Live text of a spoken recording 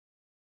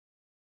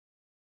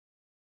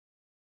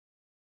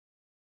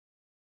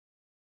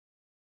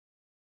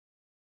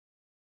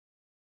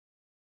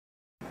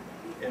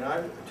And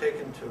I've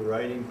taken to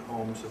writing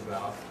poems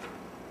about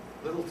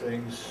little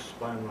things,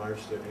 by and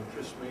large, that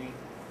interest me.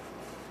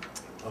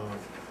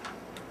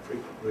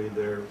 Frequently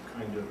they're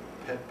kind of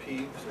pet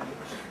peeve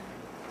things.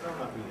 Well,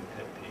 not really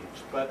pet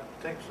peeves, but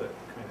things that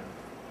kind of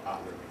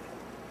bother me.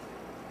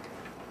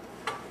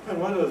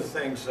 And one of the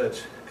things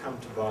that's come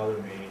to bother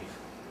me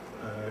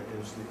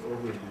is the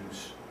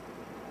overuse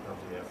of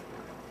the F-word.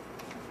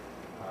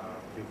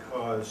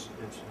 Because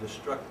it's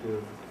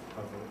destructive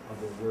of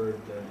a word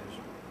that is,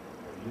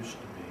 or used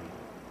to be,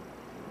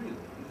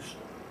 really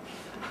useful.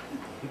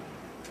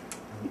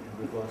 And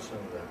we've lost some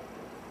of that.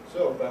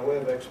 So, by way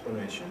of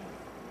explanation,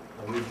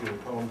 I'll read you a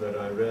poem that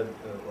I read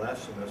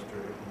last semester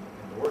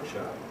in the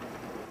workshop.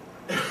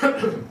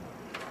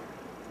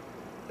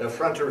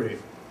 Effrontery.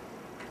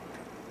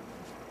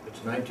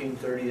 It's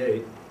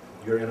 1938.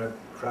 You're in a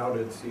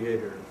crowded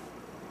theater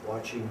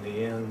watching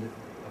the end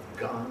of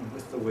Gone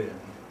with the Wind.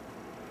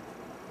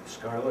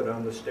 Scarlet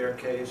on the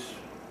staircase,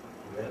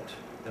 Rhett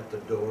at the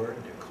door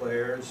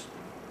declares,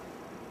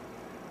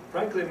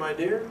 "Frankly, my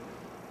dear,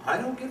 I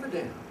don't give a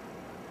damn."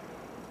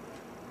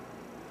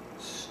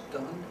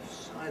 Stunned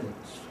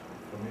silence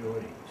from the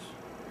audience,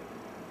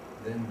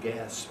 then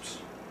gasps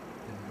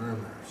and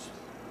murmurs.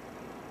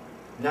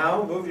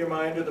 Now move your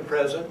mind to the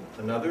present,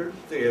 another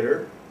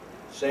theater,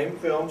 same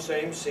film,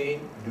 same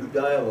scene, new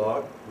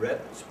dialogue.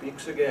 Rhett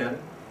speaks again.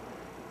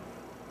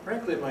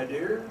 "Frankly, my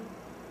dear,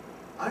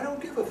 I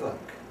don't give a fuck."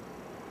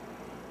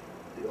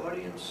 The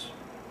audience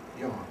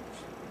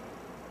yawns.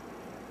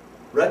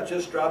 Rhett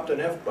just dropped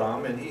an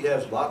F-bomb and he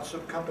has lots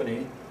of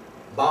company.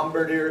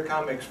 Bombardier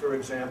comics, for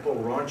example,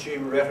 raunchy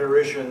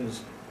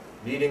rhetoricians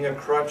needing a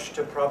crutch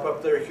to prop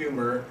up their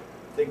humor,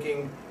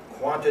 thinking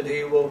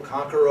quantity will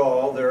conquer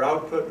all, their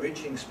output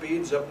reaching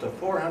speeds up to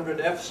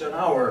 400 Fs an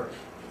hour,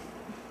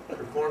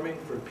 performing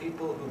for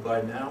people who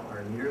by now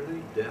are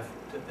nearly deaf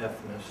to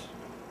Fness.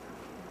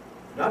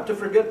 Not to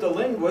forget the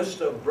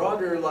linguists of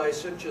broader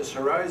licentious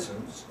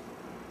horizons,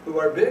 who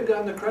are big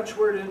on the crutch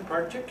word in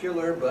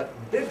particular, but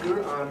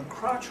bigger on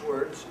crotch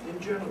words in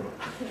general.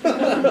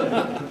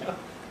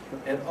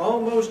 And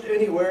almost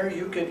anywhere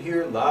you can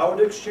hear loud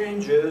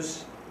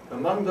exchanges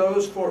among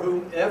those for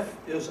whom F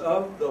is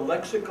of the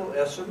lexical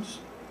essence,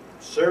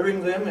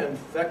 serving them in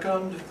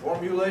fecund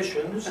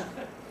formulations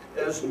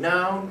as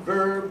noun,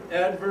 verb,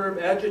 adverb,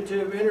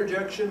 adjective,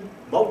 interjection,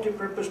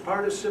 multipurpose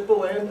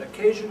participle, and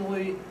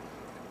occasionally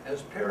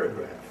as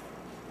paragraph.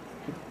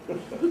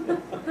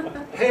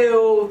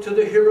 Hail to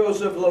the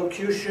heroes of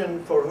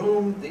locution for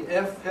whom the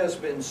F has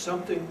been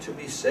something to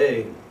be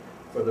saying,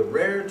 for the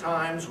rare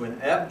times when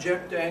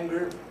abject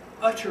anger,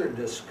 utter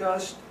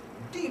disgust,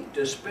 deep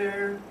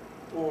despair,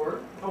 or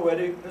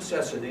poetic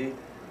necessity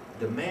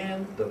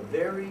demand the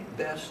very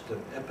best of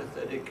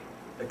epithetic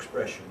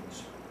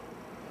expressions.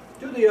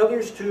 To the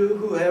others, too,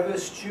 who have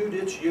eschewed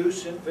its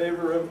use in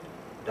favor of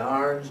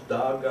darns,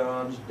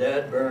 doggons,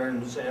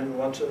 dadburns, and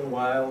once in a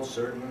while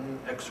certain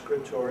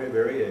excretory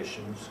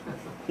variations.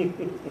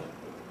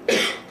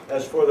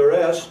 As for the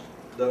rest,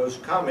 those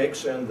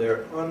comics and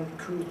their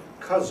uncouth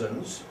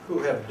cousins who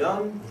have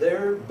done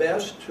their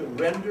best to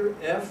render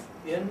F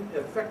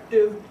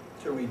ineffective,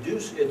 to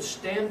reduce its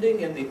standing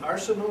in the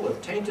arsenal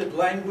of tainted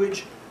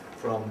language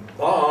from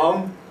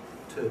bomb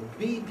to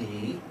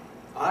BB,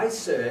 I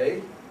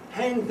say,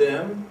 hang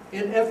them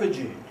in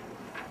effigy.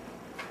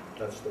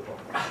 That's the poem.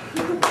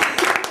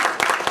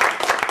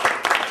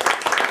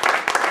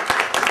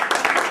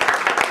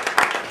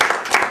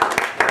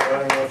 I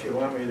don't know if you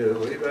want me to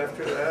leave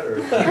after that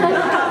or...